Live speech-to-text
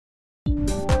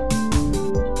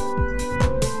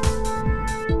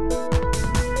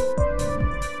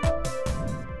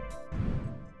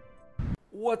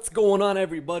What's going on,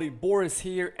 everybody? Boris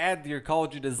here at the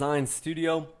Ecology Design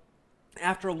Studio.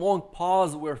 After a long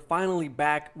pause, we're finally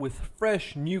back with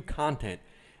fresh new content,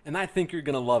 and I think you're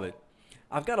gonna love it.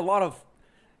 I've got a lot of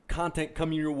content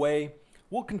coming your way.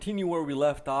 We'll continue where we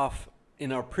left off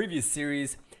in our previous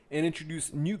series and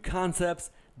introduce new concepts,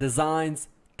 designs,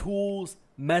 tools,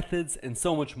 methods, and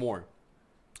so much more.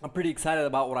 I'm pretty excited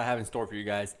about what I have in store for you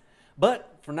guys.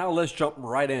 But for now, let's jump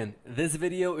right in. This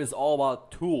video is all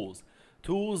about tools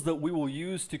that we will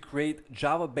use to create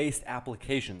Java-based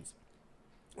applications.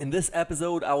 In this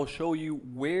episode, I will show you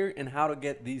where and how to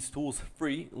get these tools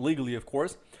free, legally of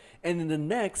course, and in the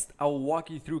next, I will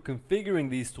walk you through configuring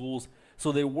these tools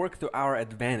so they work to our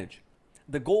advantage.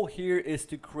 The goal here is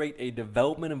to create a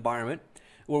development environment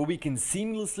where we can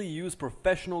seamlessly use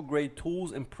professional grade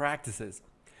tools and practices.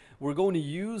 We're going to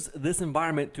use this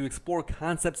environment to explore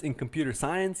concepts in computer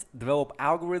science, develop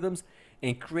algorithms,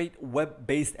 and create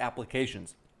web-based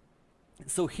applications.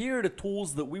 So here are the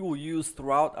tools that we will use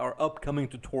throughout our upcoming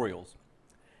tutorials.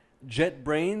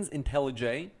 Jetbrains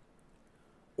Intellij,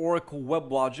 Oracle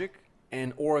WebLogic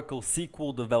and Oracle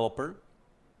SQL Developer,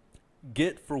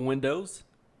 Git for Windows,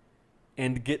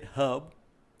 and GitHub,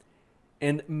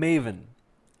 and Maven.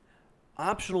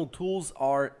 Optional tools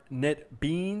are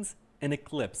NetBeans and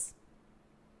Eclipse.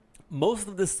 Most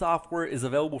of this software is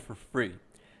available for free.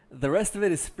 The rest of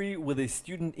it is free with a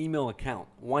student email account,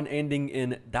 one ending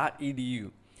in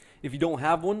 .edu. If you don't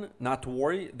have one, not to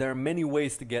worry, there are many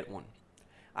ways to get one.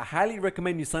 I highly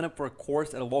recommend you sign up for a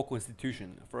course at a local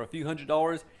institution. For a few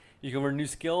 $100s, you can learn new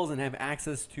skills and have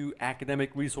access to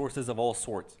academic resources of all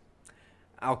sorts.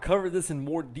 I'll cover this in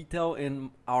more detail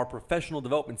in our professional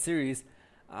development series,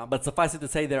 but suffice it to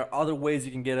say there are other ways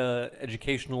you can get an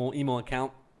educational email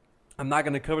account. I'm not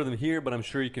going to cover them here, but I'm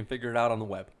sure you can figure it out on the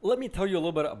web. Let me tell you a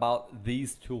little bit about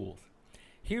these tools.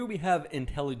 Here we have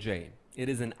Intellij. It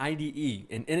is an IDE,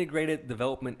 an integrated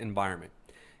development environment.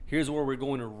 Here's where we're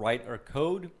going to write our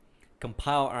code,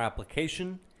 compile our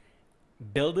application,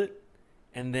 build it,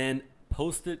 and then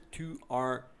post it to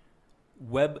our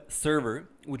web server,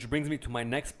 which brings me to my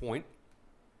next point,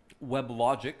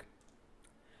 WebLogic.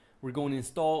 We're going to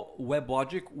install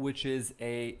WebLogic, which is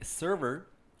a server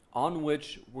on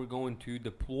which we're going to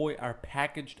deploy our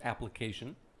packaged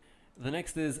application. The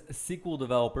next is SQL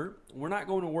Developer. We're not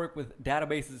going to work with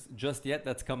databases just yet.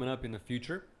 That's coming up in the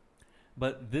future.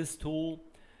 But this tool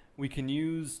we can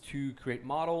use to create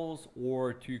models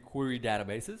or to query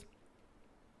databases.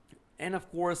 And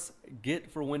of course, Git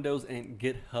for Windows and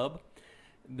GitHub.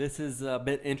 This is a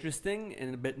bit interesting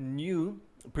and a bit new.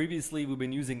 Previously, we've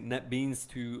been using NetBeans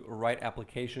to write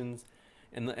applications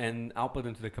and output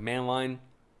them to the command line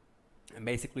and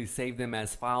basically save them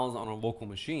as files on a local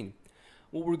machine.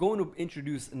 What we're going to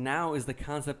introduce now is the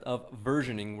concept of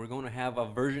versioning. We're going to have a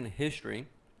version history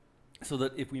so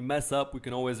that if we mess up, we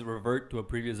can always revert to a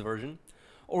previous version,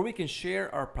 or we can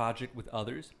share our project with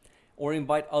others or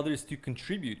invite others to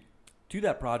contribute to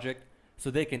that project so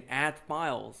they can add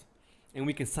files and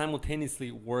we can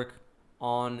simultaneously work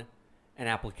on an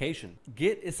application.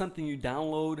 Git is something you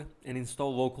download and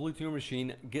install locally to your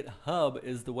machine. GitHub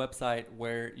is the website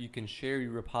where you can share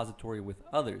your repository with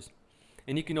others.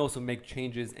 And you can also make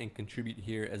changes and contribute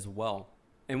here as well.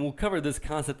 And we'll cover this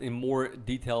concept in more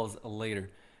details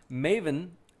later.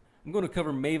 Maven, I'm going to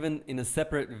cover Maven in a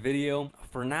separate video.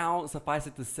 For now, suffice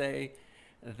it to say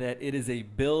that it is a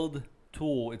build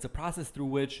tool. It's a process through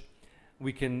which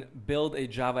we can build a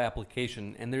Java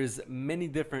application. And there's many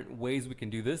different ways we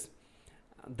can do this.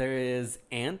 There is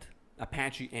Ant,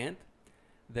 Apache Ant.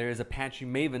 There is Apache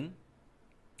Maven.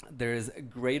 There is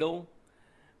Gradle.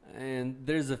 And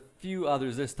there's a few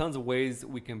others. There's tons of ways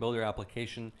we can build our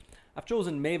application. I've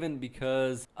chosen Maven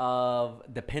because of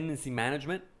dependency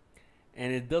management.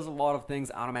 And it does a lot of things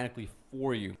automatically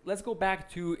for you. Let's go back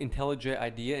to IntelliJ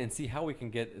IDEA and see how we can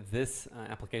get this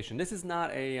application. This is not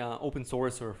a open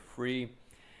source or free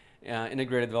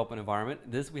integrated development environment.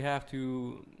 This we have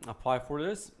to apply for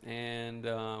this, and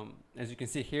as you can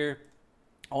see here,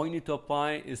 all you need to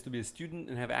apply is to be a student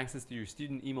and have access to your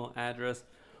student email address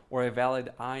or a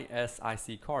valid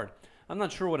ISIC card. I'm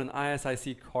not sure what an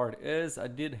ISIC card is. I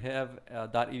did have a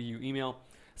 .edu email,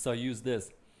 so I use this.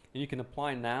 And you can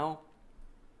apply now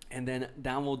and then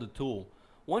download the tool.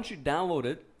 Once you download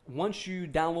it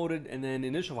and then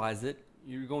initialize it,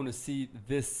 you're going to see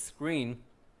this screen.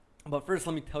 But first,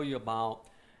 let me tell you about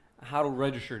how to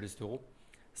register this tool.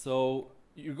 So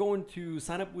you're going to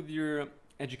sign up with your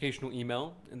educational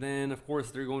email, and then of course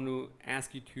they're going to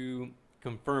ask you to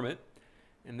confirm it.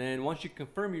 And then once you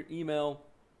confirm your email,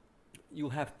 you'll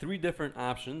have three different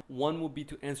options. One will be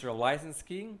to enter a license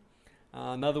key.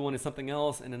 Another one is something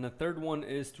else, and then the third one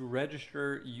is to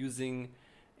register using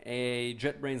a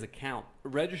JetBrains account.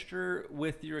 Register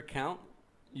with your account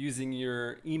using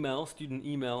your email, student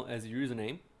email, as your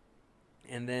username,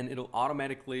 and then it'll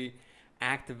automatically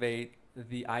activate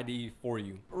the IDE for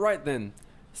you. Right then,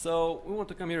 so we want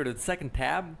to come here to the second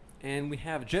tab, and we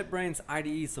have JetBrains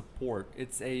Ide Support.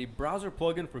 It's a browser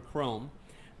plugin for Chrome.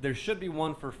 There should be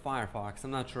one for Firefox.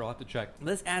 I'm not sure, I'll have to check.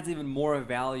 This adds even more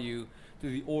value to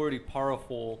the already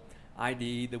powerful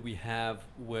IDE that we have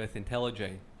with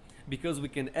Intellij, because we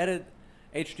can edit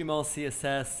HTML,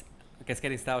 CSS,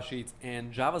 cascading style sheets,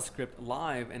 and JavaScript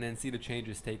live and then see the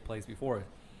changes take place before it.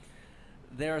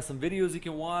 There are some videos you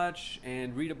can watch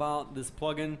and read about this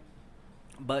plugin,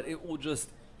 but it will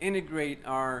just integrate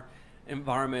our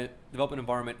environment, development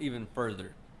environment, even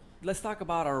further. Let's talk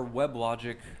about our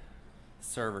WebLogic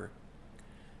server.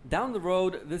 Down the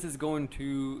road, this is going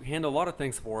to handle a lot of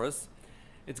things for us.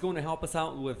 It's going to help us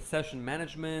out with session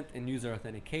management and user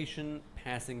authentication,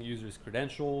 passing users'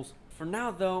 credentials. For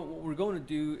now though, what we're going to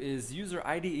do is use our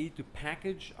IDE to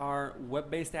package our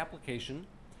web-based application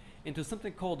into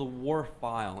something called a WAR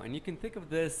file. And you can think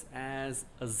of this as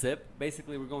a zip.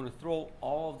 Basically, we're going to throw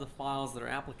all of the files that our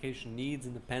application needs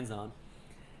and depends on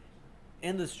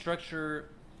in the structure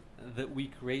that we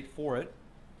create for it.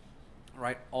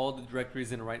 Right, all the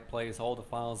directories in the right place, all the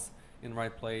files in the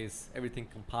right place, everything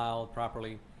compiled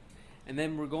properly. And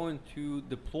then we're going to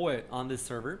deploy it on this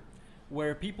server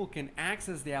where people can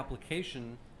access the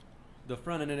application, the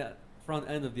front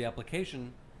end of the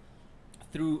application,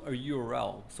 through a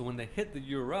URL. So when they hit the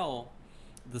URL,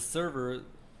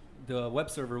 the web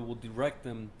server will direct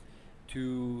them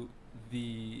to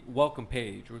the welcome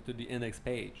page or to the index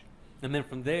page. And then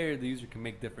from there, the user can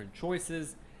make different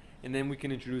choices. And then we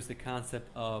can introduce the concept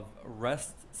of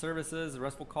REST services,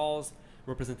 RESTful calls,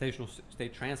 representational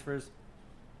state transfers,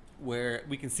 where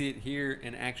we can see it here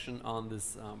in action on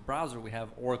this browser. We have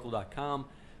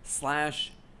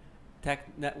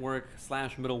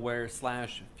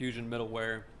oracle.com/tech-network/middleware/fusion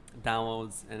middleware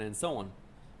downloads, and then so on.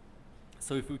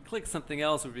 So if we click something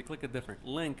else, or if we click a different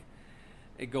link,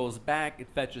 it goes back, it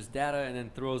fetches data, and then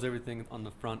throws everything on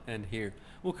the front end here.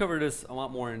 We'll cover this a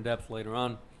lot more in depth later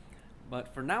on.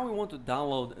 But for now, we want to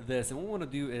download this, and what we want to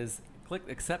do is click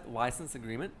Accept License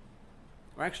Agreement.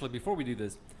 Or actually, before we do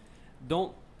this,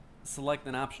 don't select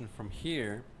an option from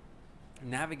here.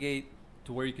 Navigate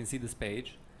to where you can see this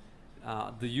page.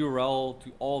 The URL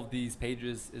to all of these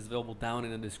pages is available down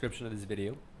in the description of this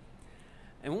video.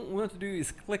 And what we want to do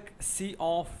is click See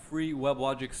All Free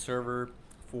WebLogic Server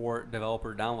for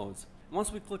Developer Downloads. Once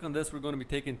we click on this, we're going to be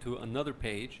taken to another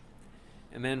page.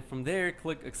 And then from there,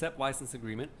 click Accept License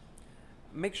Agreement.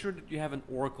 Make sure that you have an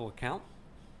Oracle account,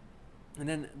 and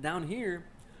then down here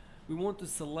we want to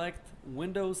select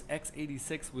Windows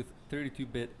x86 with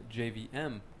 32-bit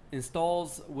JVM.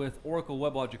 Installs with Oracle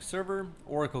WebLogic Server,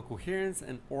 Oracle Coherence,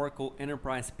 and Oracle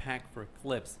Enterprise Pack for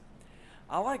Eclipse.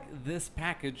 I like this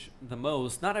package the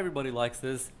most. Not everybody likes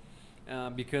this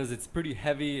because it's pretty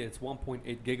heavy. It's 1.8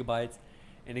 gigabytes,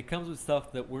 and it comes with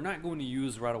stuff that we're not going to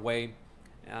use right away.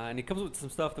 And it comes with some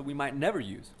stuff that we might never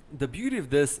use. The beauty of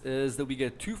this is that we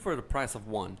get two for the price of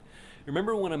one.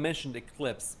 Remember when I mentioned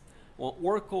Eclipse? Well,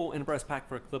 Oracle Enterprise Pack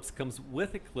for Eclipse comes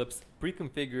with Eclipse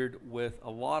pre-configured with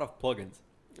a lot of plugins.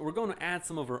 We're going to add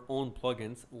some of our own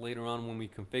plugins later on when we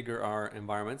configure our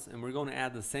environments, and we're going to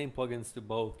add the same plugins to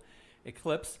both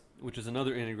Eclipse, which is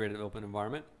another integrated open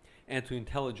environment, and to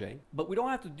Intellij. But we don't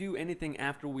have to do anything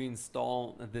after we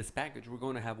install this package. We're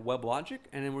going to have WebLogic,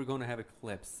 and then we're going to have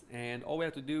Eclipse. And all we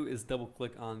have to do is double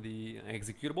click on the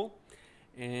executable,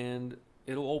 and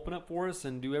it'll open up for us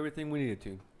and do everything we need it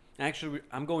to. Actually,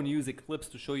 I'm going to use Eclipse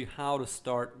to show you how to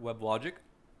start WebLogic.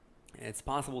 It's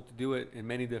possible to do it in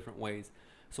many different ways.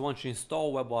 So once you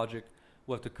install WebLogic,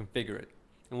 we'll have to configure it.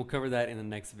 And we'll cover that in the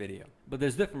next video. But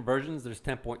there's different versions. There's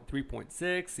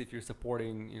 10.3.6 if you're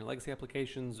supporting legacy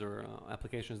applications or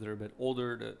applications that are a bit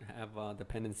older that have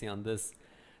dependency on this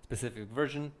specific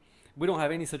version. We don't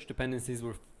have any such dependencies.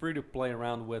 We're free to play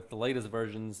around with the latest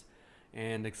versions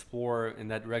and explore in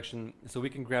that direction. So we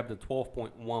can grab the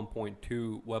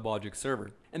 12.1.2 WebLogic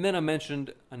server. And then I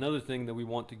mentioned another thing that we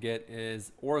want to get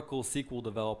is Oracle SQL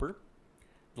Developer,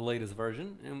 the latest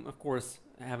version, and of course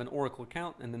have an Oracle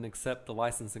account and then accept the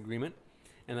license agreement,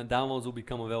 and the downloads will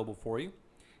become available for you.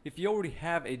 If you already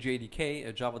have a JDK,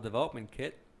 a Java Development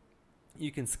Kit,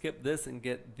 you can skip this and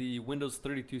get the Windows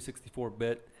 32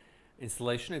 64-bit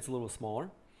installation. It's a little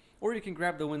smaller. Or you can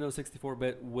grab the Windows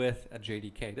 64-bit with a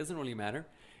JDK. It doesn't really matter.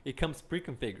 It comes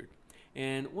pre-configured.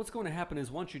 And what's going to happen is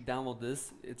once you download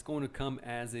this, it's going to come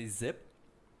as a zip.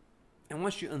 And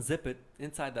once you unzip it,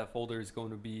 inside that folder is going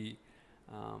to be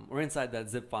or inside that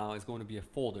zip file is going to be a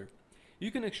folder.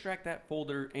 You can extract that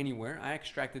folder anywhere. I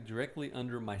extract it directly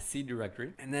under my C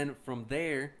directory, and then from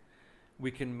there we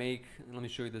can make, let me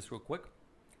show you this real quick.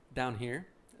 Down here,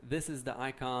 this is the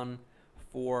icon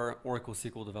for Oracle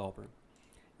SQL Developer.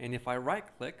 And if I right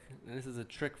click, and this is a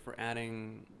trick for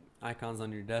adding icons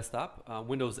on your desktop,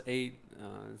 Windows 8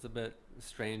 is a bit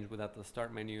strange without the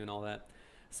start menu and all that.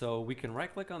 So we can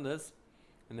right click on this,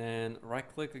 and then right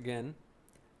click again,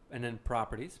 and then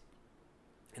properties.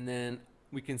 And then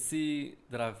we can see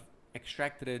that I've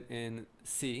extracted it in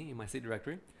C, in my C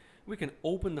directory. We can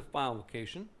open the file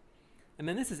location, and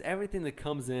then this is everything that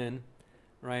comes in,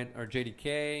 right? Our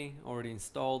JDK already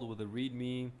installed with a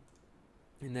README,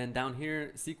 and then down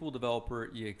here SQL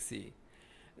Developer exe.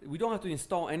 We don't have to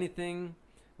install anything,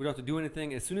 we don't have to do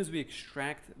anything. As soon as we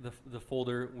extract the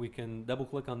folder, we can double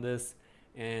click on this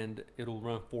and it'll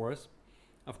run for us.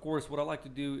 Of course, what I like to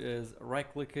do is right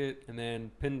click it and then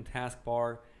pin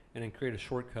taskbar and then create a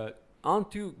shortcut.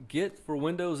 Onto Git for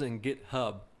Windows and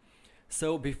GitHub.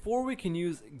 So before we can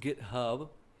use GitHub,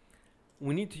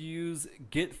 we need to use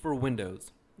Git for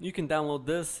Windows. You can download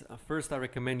this. First, I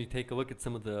recommend you take a look at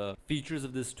some of the features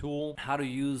of this tool, how to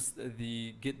use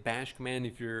the git bash command.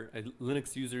 If you're a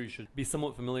Linux user, you should be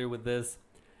somewhat familiar with this.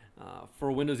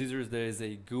 For Windows users, there is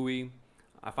a GUI.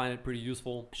 I find it pretty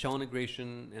useful. Shell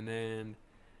integration, and then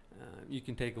you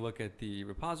can take a look at the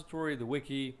repository, the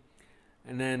wiki,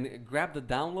 and then grab the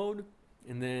download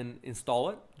and then install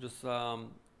it. Just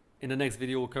in the next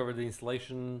video, we'll cover the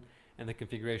installation and the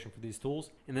configuration for these tools,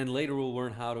 and then later we'll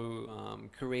learn how to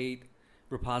create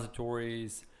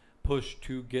repositories, push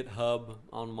to GitHub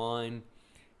online.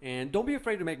 And don't be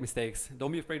afraid to make mistakes.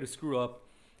 Don't be afraid to screw up.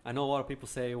 I know a lot of people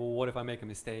say, well, what if I make a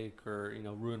mistake or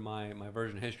ruin my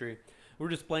version history? We're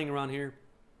just playing around here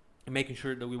and making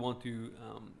sure that we want to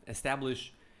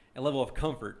establish a level of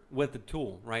comfort with the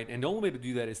tool, right? And the only way to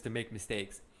do that is to make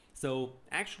mistakes. So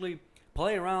actually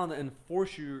play around and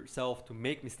force yourself to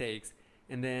make mistakes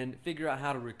and then figure out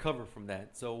how to recover from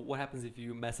that. So what happens if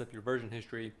you mess up your version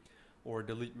history or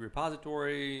delete your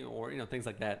repository or things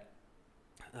like that?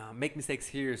 Make mistakes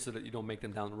here so that you don't make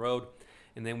them down the road,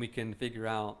 and then we can figure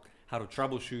out how to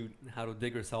troubleshoot, how to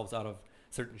dig ourselves out of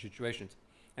certain situations.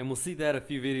 And we'll see that a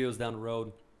few videos down the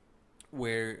road,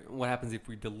 where what happens if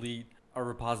we delete our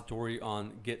repository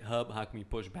on GitHub, how can we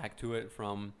push back to it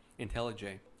from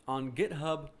Intellij. On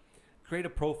GitHub, create a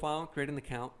profile, create an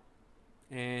account,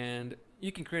 and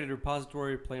you can create a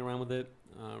repository, play around with it,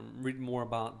 read more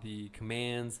about the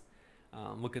commands,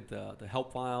 look at the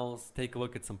help files, take a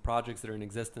look at some projects that are in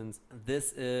existence.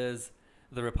 This is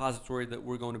the repository that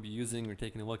we're going to be using or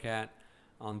taking a look at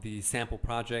on the sample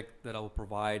project that I will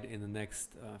provide in the next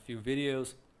few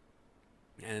videos.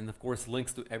 And of course,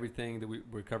 links to everything that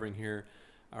we're covering here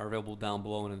are available down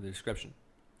below in the description.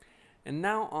 And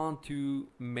now on to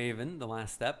Maven, the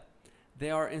last step.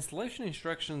 There are installation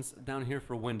instructions down here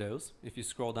for Windows. If you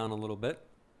scroll down a little bit,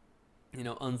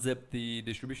 unzip the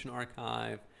distribution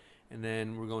archive, and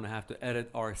then we're going to have to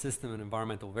edit our system and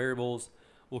environmental variables.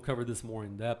 We'll cover this more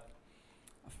in depth.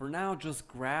 For now, just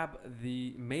grab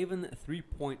the Maven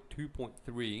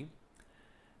 3.2.3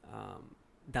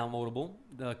 downloadable,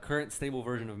 the current stable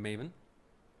version of Maven,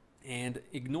 and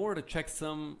ignore the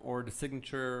checksum or the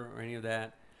signature or any of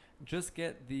that. Just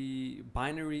get the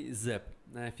binary zip.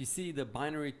 Now, if you see the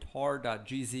binary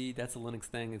tar.gz, that's a Linux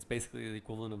thing. It's basically the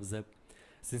equivalent of a zip.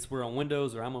 Since we're on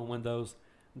Windows, or I'm on Windows,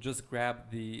 just grab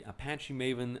the Apache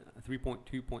Maven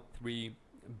 3.2.3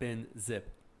 bin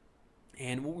zip.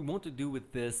 And what we want to do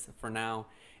with this for now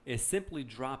is simply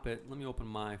drop it. Let me open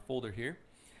my folder here.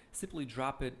 Simply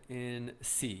drop it in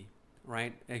C,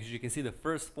 right? As you can see, the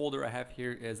first folder I have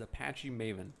here is Apache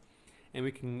Maven. And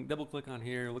we can double click on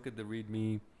here, look at the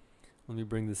README. Let me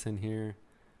bring this in here,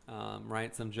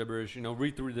 write some gibberish,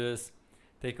 read through this,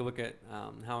 take a look at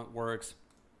how it works.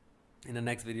 In the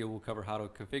next video, we'll cover how to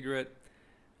configure it.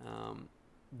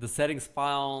 The settings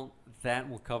file, that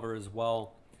will cover as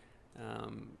well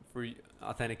for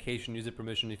authentication, user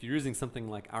permission. If you're using something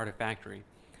like Artifactory.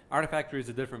 Artifactory is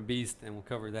a different beast, and we'll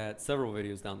cover that several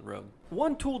videos down the road.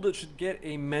 One tool that should get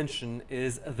a mention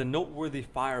is the noteworthy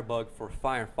Firebug for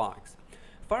Firefox.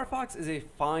 Firefox is a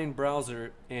fine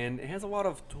browser, and it has a lot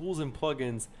of tools and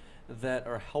plugins that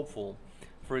are helpful.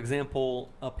 For example,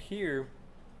 up here,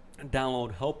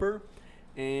 download helper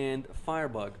and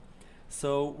Firebug.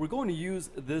 So we're going to use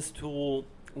this tool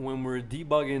when we're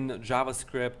debugging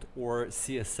JavaScript or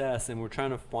CSS, and we're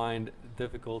trying to find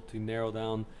difficult to narrow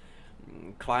down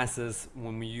classes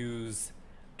when we use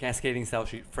cascading style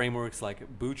sheet frameworks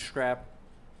like Bootstrap.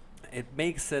 It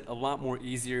makes it a lot more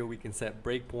easier. We can set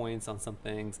breakpoints on some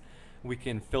things. We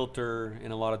can filter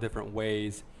in a lot of different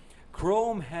ways.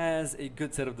 Chrome has a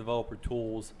good set of developer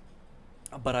tools,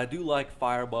 but I do like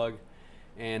Firebug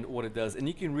and what it does. And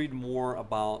you can read more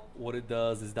about what it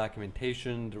does, its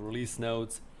documentation, the release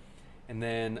notes, and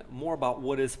then more about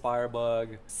what is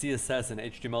Firebug, CSS and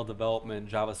HTML development,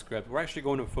 JavaScript. We're actually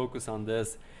going to focus on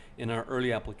this in our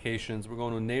early applications. We're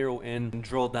going to narrow in and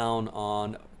drill down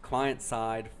on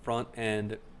client-side,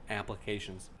 front-end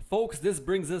applications. Folks, this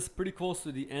brings us pretty close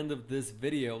to the end of this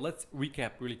video. Let's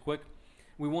recap really quick.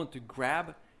 We want to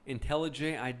grab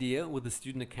Intellij IDEA with a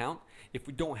student account. If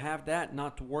we don't have that,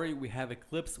 not to worry. We have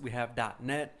Eclipse, we have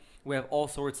 .NET, we have all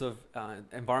sorts of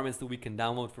environments that we can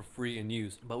download for free and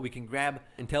use. But we can grab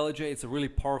Intellij. It's a really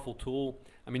powerful tool.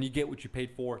 I mean, you get what you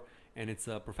paid for, and it's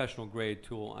a professional grade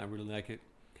tool. I really like it.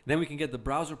 Then we can get the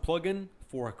browser plugin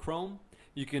for Chrome.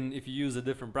 You can, if you use a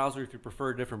different browser, if you prefer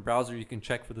a different browser, you can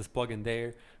check for this plugin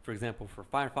there. For example, for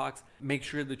Firefox, make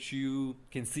sure that you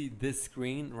can see this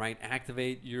screen, right?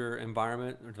 Activate your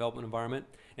environment or development environment,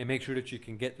 and make sure that you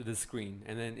can get to this screen.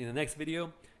 And then in the next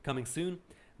video, coming soon,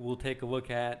 we'll take a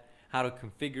look at how to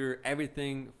configure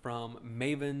everything from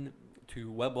Maven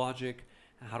to WebLogic,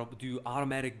 how to do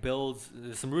automatic builds.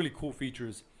 There's some really cool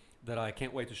features that I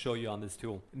can't wait to show you on this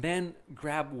tool. Then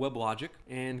grab WebLogic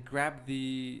and grab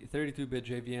the 32-bit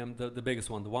JVM, the biggest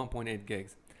one, the 1.8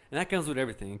 gigs. And that comes with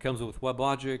everything. It comes with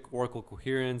WebLogic, Oracle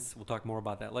Coherence, we'll talk more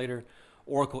about that later,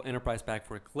 Oracle Enterprise Pack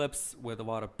for Eclipse with a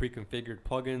lot of pre-configured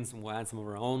plugins, and we'll add some of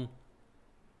our own.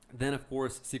 Then of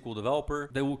course SQL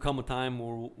Developer. There will come a time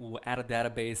where we'll add a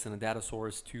database and a data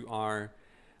source to our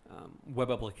web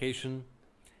application.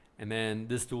 And then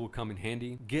this tool will come in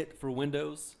handy. Git for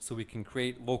Windows, so we can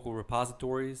create local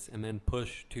repositories and then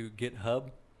push to GitHub.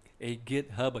 A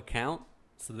GitHub account,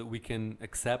 so that we can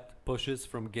accept pushes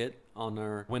from Git on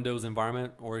our Windows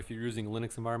environment, or if you're using a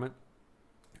Linux environment.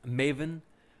 Maven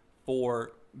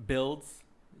for builds,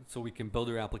 so we can build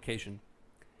your application.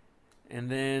 And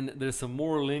then there's some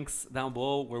more links down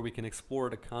below where we can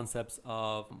explore the concepts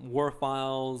of WAR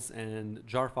files and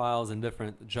jar files and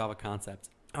different Java concepts.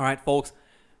 All right, folks.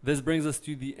 This brings us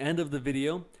to the end of the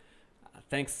video.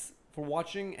 Thanks for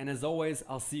watching, and as always,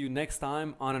 I'll see you next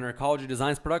time on an Ecology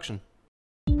Designs production.